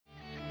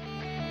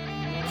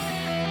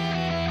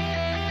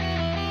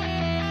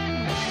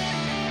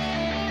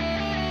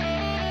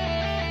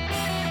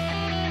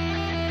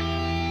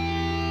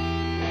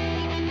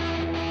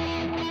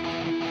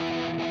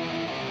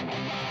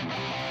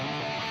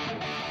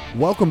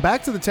Welcome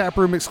back to the Tap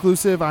Room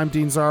Exclusive. I'm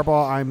Dean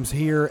Zarbaugh. I'm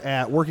here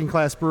at Working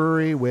Class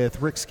Brewery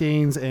with Rick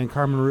Skanes and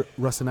Carmen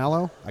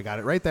Russinello. I got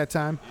it right that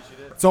time.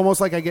 It's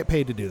almost like I get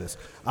paid to do this.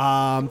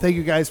 Thank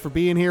you guys for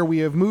being here. We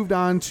have moved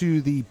on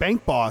to the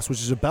Bank Boss, which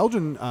is a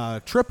Belgian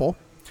triple.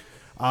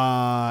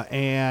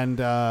 And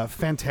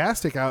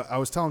fantastic. I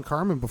was telling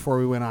Carmen before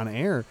we went on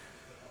air,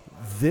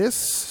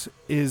 this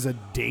is a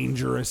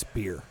dangerous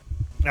beer.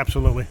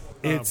 Absolutely.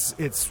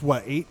 It's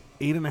what, 8.5%?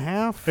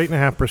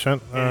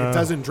 8.5%. And it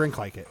doesn't drink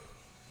like it.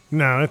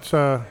 No, it's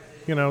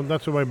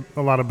that's the way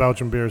a lot of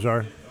Belgian beers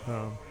are.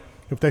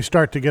 If they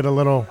start to get a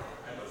little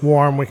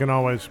warm, we can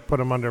always put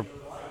them under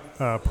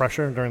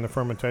pressure during the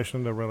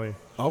fermentation to really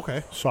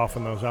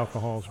soften those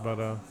alcohols.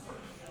 But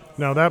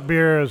no, that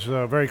beer is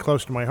very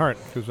close to my heart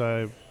because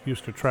I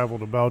used to travel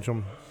to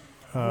Belgium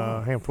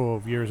a handful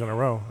of years in a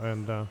row,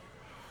 and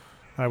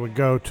I would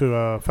go to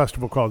a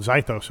festival called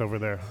Zythos over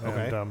there.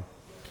 Okay.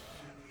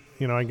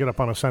 And I'd get up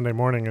on a Sunday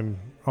morning and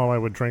all I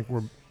would drink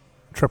were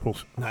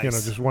triples.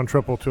 Nice. Just one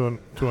triple to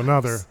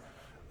another. It's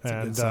and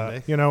a good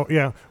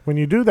Sunday. when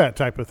you do that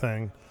type of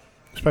thing,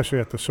 especially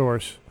at the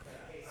source,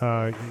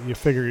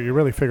 you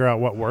really figure out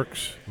what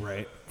works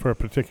for a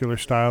particular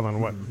style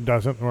and what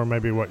doesn't, or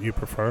maybe what you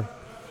prefer.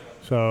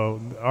 So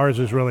ours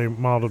is really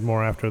modeled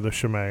more after the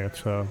Chimay.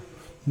 It's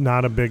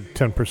not a big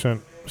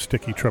 10%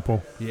 sticky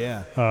triple.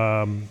 Yeah.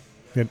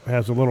 It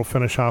has a little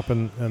finish hop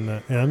in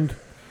the end,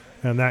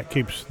 and that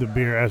keeps the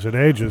beer, as it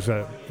ages,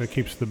 it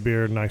keeps the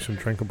beer nice and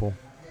drinkable.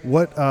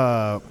 What,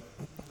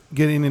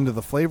 getting into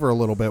the flavor a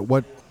little bit,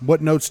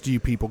 what notes do you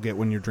people get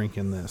when you're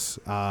drinking this?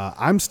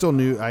 I'm still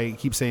new. I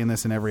keep saying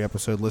this in every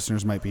episode.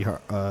 Listeners might be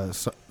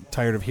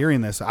tired of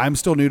hearing this. I'm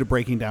still new to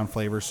breaking down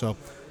flavors, so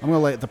I'm going to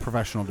let the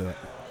professional do it.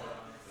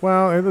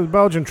 Well, in the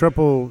Belgian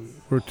triple,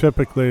 we're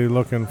typically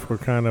looking for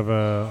kind of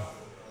a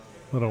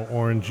little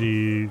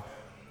orangey,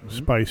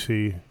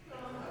 spicy,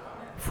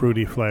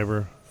 fruity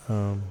flavor.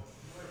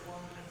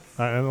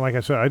 And like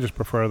I said, I just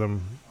prefer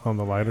them on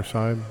the lighter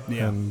side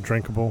and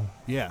drinkable.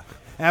 Yeah,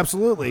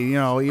 absolutely. You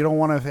don't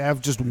want to have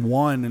just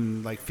one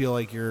and feel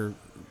like you're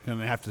going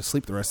to have to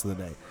sleep the rest of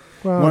the day.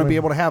 Well, you want to be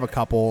able to have a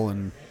couple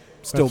and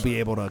still be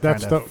able to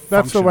kind of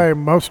That's the way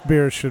most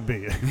beers should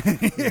be.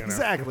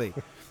 Exactly.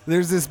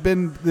 There's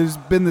been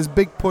this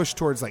big push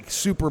towards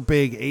super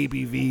big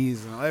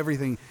ABVs and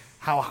everything.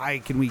 How high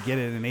can we get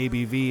it in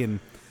ABV? And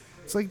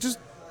it's just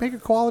make a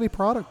quality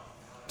product.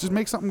 Just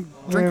make something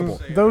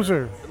drinkable. Those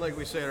are, like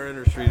we say in our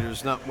industry,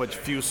 there's not much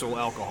fusel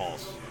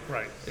alcohols.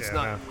 Right. It's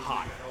not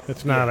hot.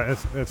 It's not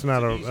it's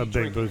not a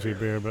big boozy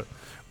beer, but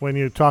when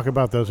you talk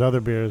about those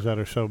other beers that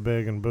are so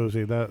big and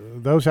boozy,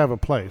 those have a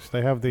place.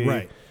 They have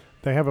they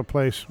have a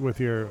place with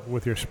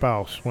your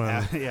spouse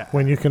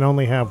when you can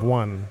only have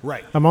one.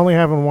 Right. I'm only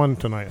having one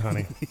tonight,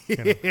 honey.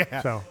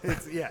 So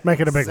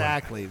make it a big one.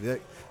 Exactly.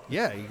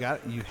 Yeah,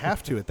 you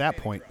have to at that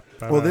point.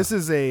 Well, this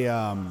is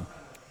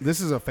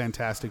a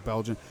fantastic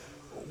Belgian.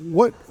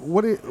 What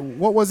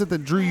was it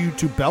that drew you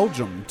to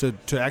Belgium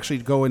to actually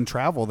go and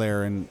travel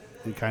there and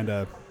kind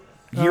of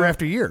year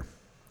after year?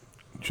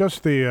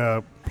 Just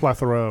the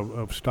plethora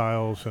of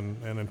styles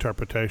and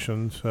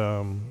interpretations.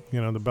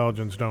 The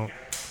Belgians don't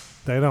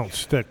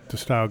stick to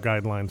style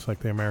guidelines like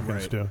the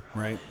Americans do.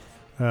 Right.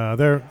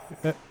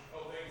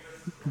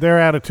 Their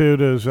attitude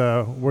is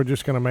we're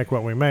just going to make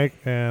what we make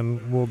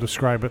and we'll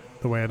describe it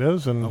the way it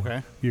is,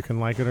 and you can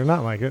like it or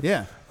not like it.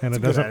 Yeah. And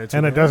it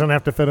doesn't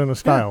have to fit in a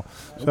style.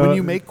 Yeah. So when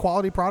you make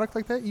quality product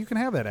like that, you can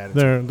have that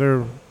attitude.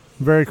 They're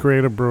very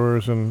creative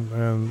brewers,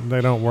 and they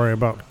don't worry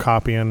about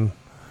copying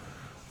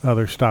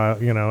other style,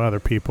 other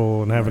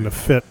people, and having to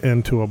fit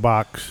into a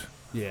box.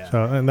 Yeah.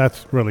 So, and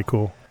that's really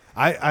cool.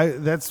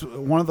 That's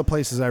one of the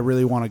places I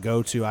really want to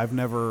go to. I've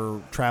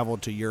never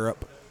traveled to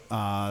Europe.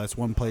 That's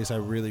one place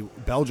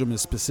Belgium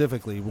is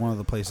specifically one of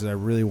the places I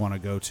really want to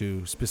go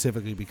to,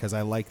 specifically because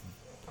I like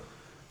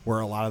where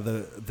a lot of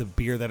the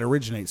beer that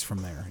originates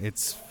from there.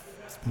 It's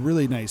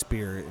really nice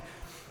beer.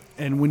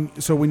 And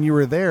when you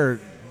were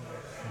there,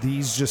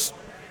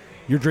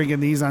 you're drinking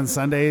these on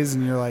Sundays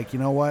and you're like, you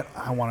know what?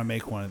 I want to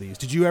make one of these.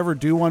 Did you ever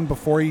do one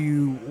before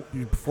you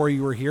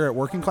were here at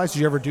Working Class? Did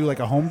you ever do a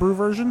homebrew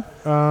version?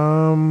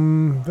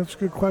 That's a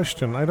good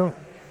question.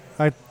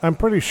 I'm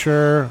pretty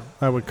sure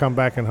I would come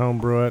back and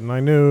homebrew it, and I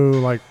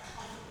knew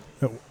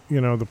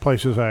the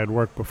places I had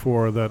worked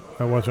before that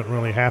I wasn't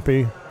really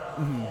happy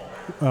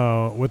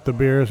with the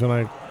beers, and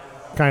I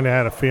kind of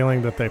had a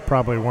feeling that they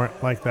probably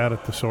weren't like that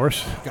at the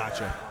source.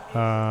 Gotcha.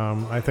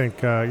 I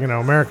think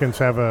Americans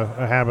have a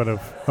habit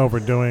of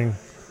overdoing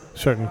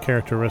certain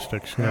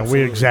characteristics.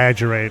 We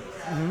exaggerate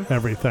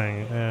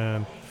everything,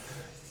 and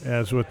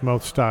as with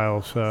most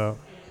styles,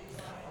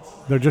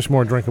 they're just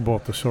more drinkable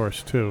at the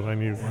source too,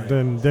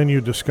 and then you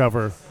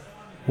discover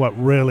what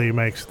really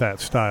makes that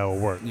style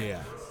work.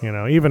 Yeah.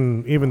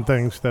 Even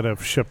things that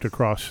have shipped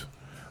across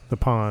the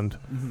pond,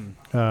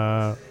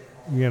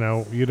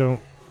 you don't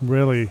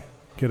really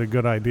get a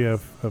good idea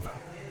of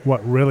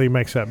what really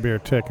makes that beer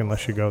tick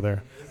unless you go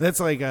there. That's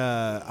like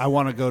I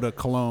want to go to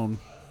Cologne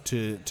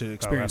to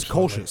experience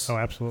absolutely. Kolsch's. Oh,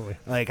 absolutely.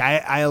 Like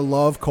I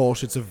love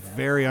Kolsch. It's a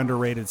very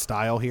underrated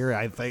style here.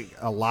 I think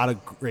a lot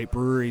of great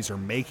breweries are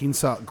making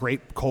some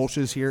great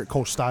Kolsch's here,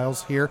 Kolsch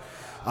styles here.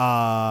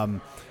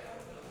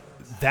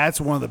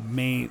 That's one of the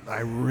main. I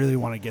really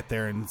want to get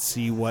there and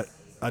see what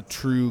a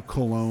true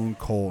Cologne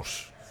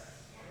Kolsch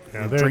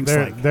Yeah, drinks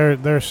like.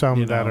 there's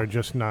some you that know? are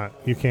just not.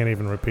 You can't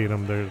even repeat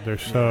them. They're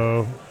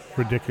so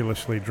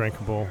ridiculously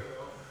drinkable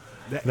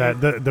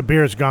that the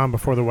beer's gone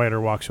before the waiter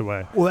walks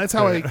away. Well, that's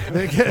how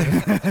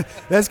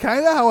that's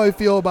kind of how I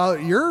feel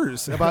about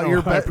yours, about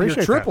your I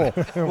appreciate triple.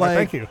 that. Well,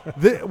 Like, thank you.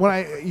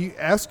 When you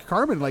ask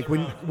Carmen, like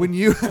when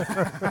you,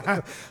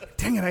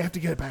 dang it, I have to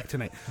get it back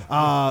tonight.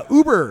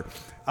 Uber.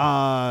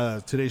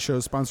 Today's show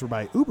is sponsored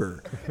by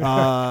Uber.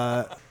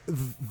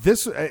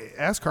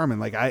 Ask Carmen.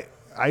 Like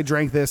I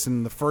drank this,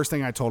 and the first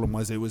thing I told him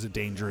was it was a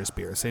dangerous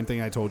beer. Same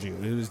thing I told you.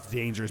 It was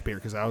dangerous beer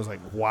because I was like,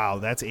 wow,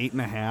 that's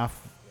 8.5.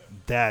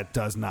 That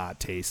does not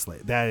taste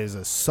like that. Is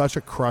such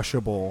a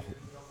crushable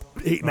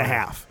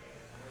 8.5.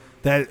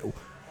 That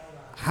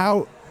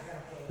how,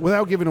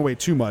 without giving away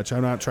too much,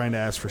 I'm not trying to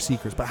ask for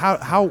secrets, but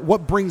how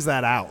what brings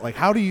that out? Like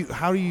how do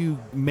you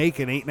make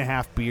an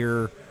 8.5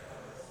 beer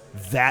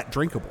that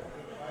drinkable?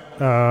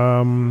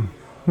 Some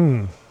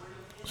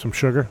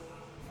sugar,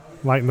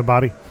 lighten the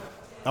body.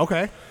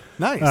 Okay,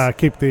 nice.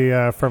 Keep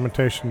the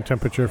fermentation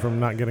temperature from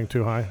not getting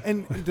too high.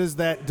 And does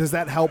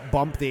that help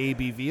bump the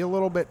ABV a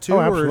little bit too? Oh,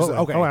 Or is absolutely.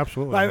 okay. Oh,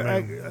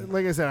 absolutely.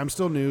 Like I said, I'm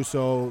still new,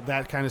 so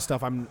that kind of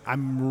stuff.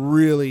 I'm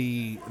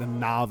really a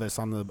novice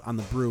on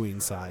the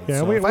brewing side. Yeah,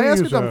 so we if I ask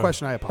a use dumb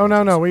question, I Oh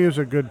apologize. no, we use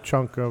a good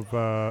chunk of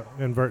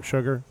invert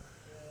sugar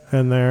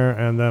in there,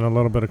 and then a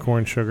little bit of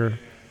corn sugar,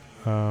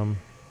 and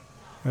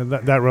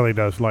that really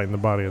does lighten the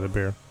body of the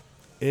beer.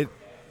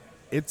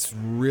 It's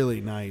really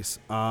nice.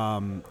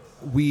 I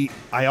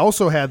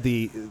also had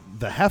the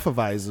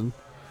Hefeweizen,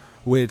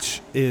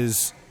 which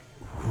is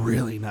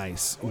really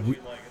nice.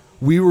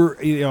 We were,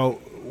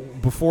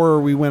 before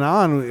we went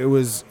on, it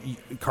was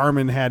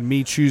Carmen had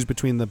me choose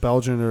between the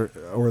Belgian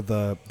or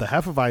the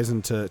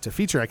Hefeweizen to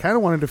feature. I kind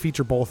of wanted to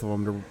feature both of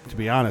them, to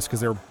be honest,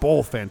 because they're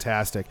both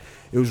fantastic.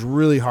 It was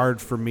really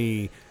hard for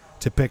me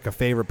to pick a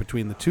favorite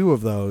between the two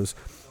of those.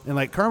 And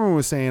like Carmen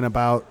was saying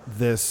about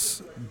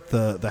this,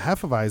 the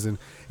Hefeweizen,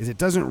 is it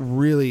doesn't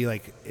really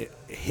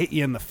hit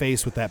you in the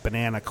face with that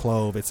banana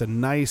clove. It's a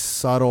nice,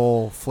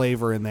 subtle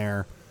flavor in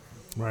there.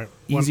 Right.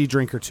 Easy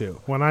drinker too.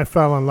 When I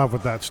fell in love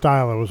with that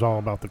style, it was all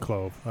about the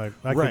clove.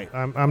 Right.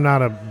 I'm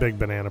not a big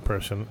banana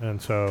person,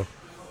 and so,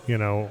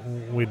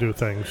 we do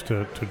things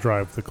to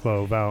drive the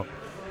clove out.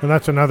 And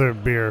that's another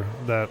beer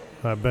that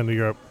I've been to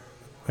Europe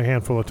a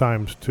handful of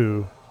times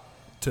to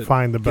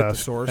find the get best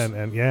the source.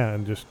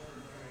 and just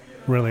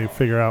really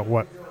figure out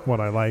what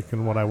I like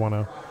and what I want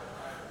to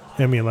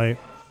emulate.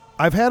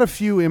 I've had a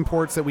few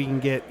imports that we can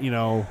get,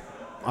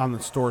 on the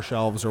store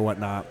shelves or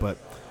whatnot, but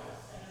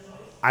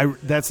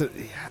this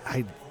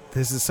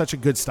is such a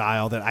good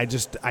style that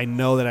I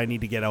know that I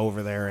need to get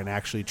over there and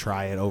actually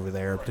try it over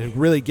there to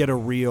really get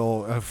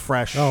a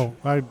fresh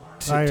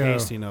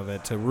tasting of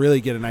it, to really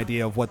get an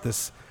idea of what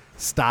this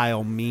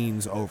style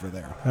means over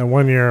there. And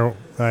one year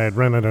I had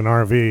rented an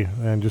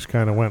RV and just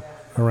kind of went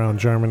around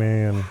Germany,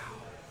 and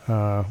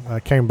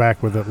I came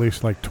back with at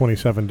least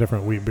 27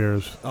 different wheat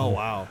beers. Oh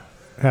wow!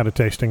 Had a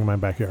tasting in my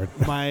backyard.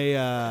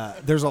 I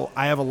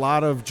have a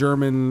lot of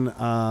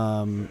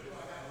German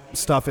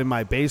stuff in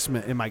my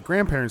basement, in my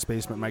grandparents'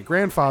 basement. My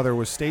grandfather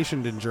was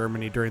stationed in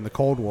Germany during the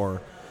Cold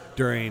War,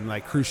 during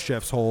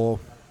Khrushchev's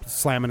whole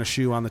slamming a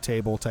shoe on the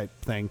table type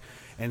thing,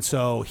 and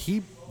so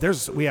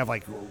we have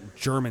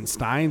German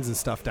Steins and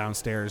stuff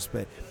downstairs,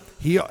 but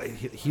he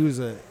was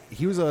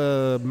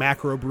a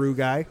macro brew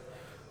guy,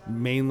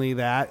 mainly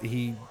that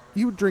he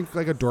would drink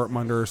a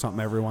Dortmunder or something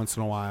every once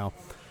in a while.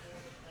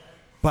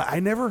 But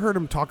I never heard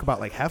him talk about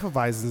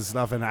Hefeweizen and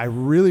stuff, and I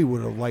really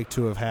would have liked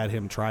to have had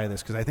him try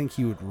this because I think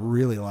he would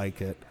really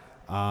like it.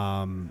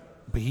 But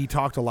he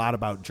talked a lot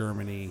about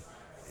Germany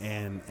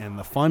and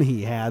the fun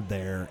he had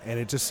there, and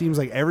it just seems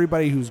like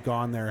everybody who's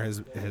gone there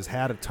has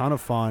had a ton of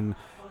fun.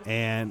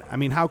 And I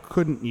mean, how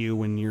couldn't you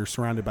when you're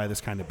surrounded by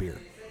this kind of beer?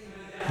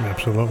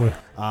 Absolutely.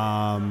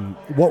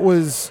 What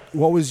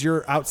was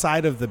your,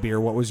 outside of the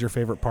beer, what was your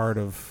favorite part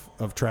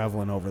of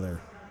traveling over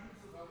there?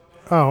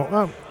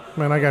 Oh,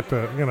 man, I got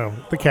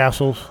the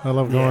castles. I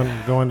love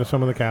going to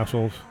some of the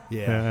castles.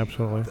 Yeah,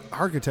 absolutely. The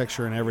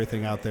architecture and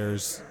everything out there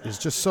is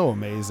just so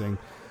amazing.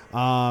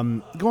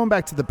 Going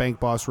back to the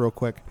Bank Boss real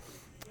quick,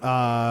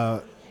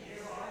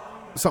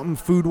 something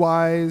food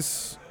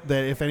wise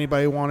that if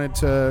anybody wanted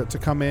to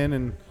come in,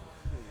 and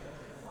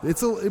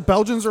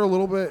Belgians are a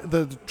little bit,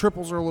 the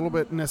triples are a little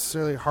bit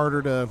necessarily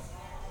harder to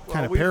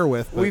kind of pair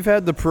with. We've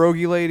had the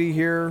pierogi lady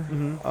here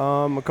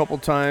a couple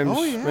times.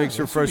 Oh, yeah, Makes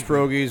her fresh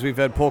pierogies. We've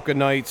had polka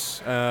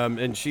nights,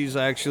 and she's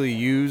actually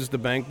used the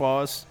Bank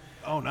Boss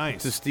Oh,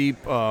 nice. to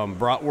steep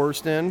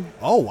bratwurst in,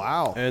 Oh,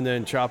 wow. and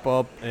then chop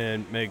up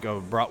and make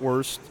a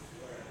bratwurst,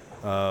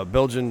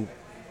 Belgian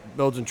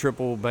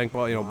triple Bank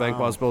Boss, Bank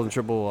Boss Belgian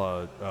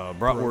triple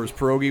bratwurst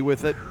pierogi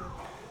with it.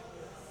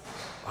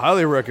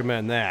 Highly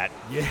recommend that.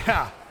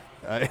 Yeah.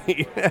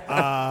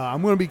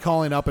 I'm going to be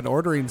calling up and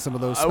ordering some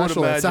of those I would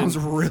special. It imagine- sounds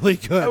really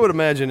good. I would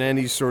imagine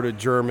any sort of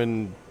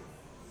German,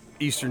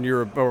 Eastern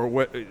Europe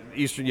or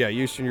Eastern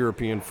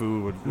European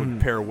food would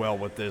pair well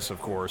with this, of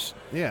course.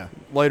 Yeah.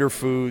 Lighter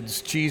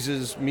foods,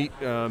 cheeses, meat,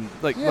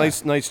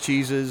 nice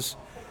cheeses,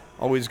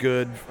 always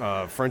good.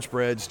 French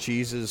breads,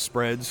 cheeses,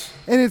 spreads.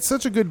 And it's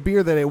such a good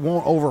beer that it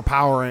won't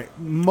overpower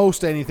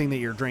most anything that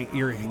you're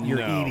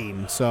No.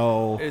 eating.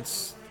 So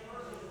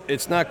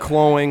It's not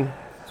cloying.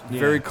 It's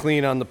very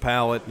clean on the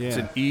palate. It's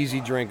Yeah. an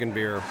easy drinking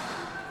beer.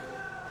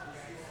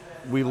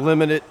 We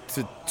limit it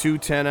to 2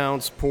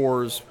 10-ounce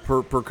pours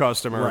per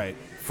customer Right.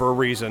 for a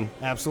reason,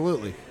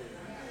 absolutely.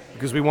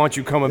 because we want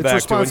you coming It's back to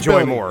enjoy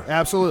responsibility. more.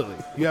 Absolutely.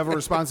 You have a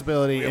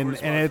responsibility. and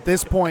at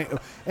this point,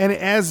 and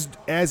as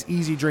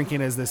easy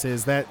drinking as this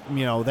is,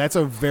 that's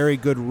a very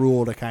good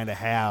rule to kind of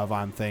have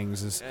on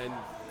things. Is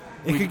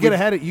And you can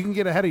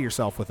get ahead of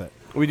yourself with it.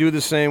 we do the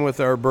same with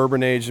our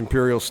bourbon-aged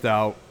Imperial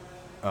Stout.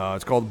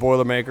 It's called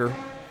Boilermaker.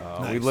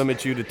 We Nice.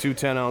 limit you to 2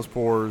 10-ounce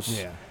pours.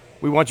 Yeah.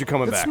 We want you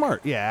coming That's back.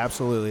 smart. Yeah,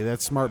 absolutely.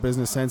 That's smart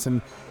business sense,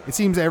 and it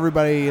seems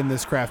everybody in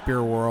this craft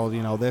beer world,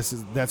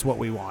 that's what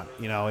we want.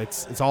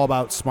 It's all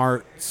about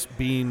smarts,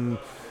 being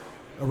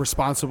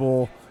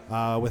responsible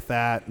with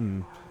that,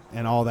 and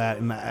all that,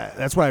 and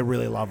that's what I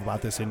really love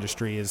about this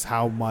industry is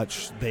how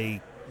much they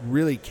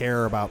really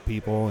care about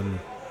people and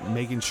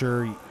making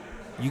sure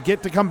you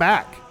get to come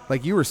back,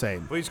 like you were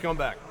saying. Please come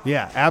back.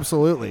 Yeah,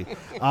 absolutely.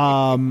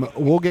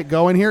 We'll get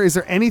going here. Is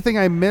there anything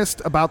I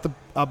missed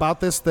about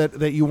this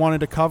that you wanted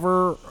to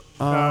cover?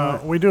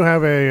 We do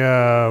have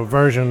a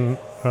version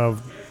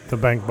of the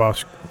Bank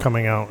Boss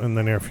coming out in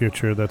the near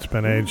future that's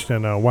been aged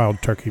in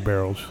wild turkey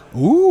barrels.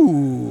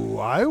 Ooh,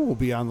 I will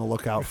be on the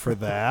lookout for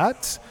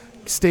that.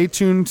 Stay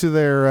tuned to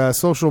their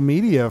social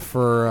media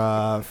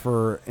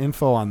for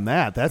info on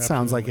that. That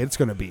sounds like it's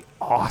going to be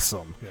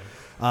awesome.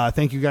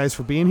 Thank you guys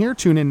for being here.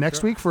 Tune in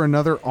next week for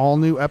another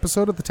all-new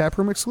episode of the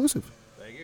Taproom Exclusive.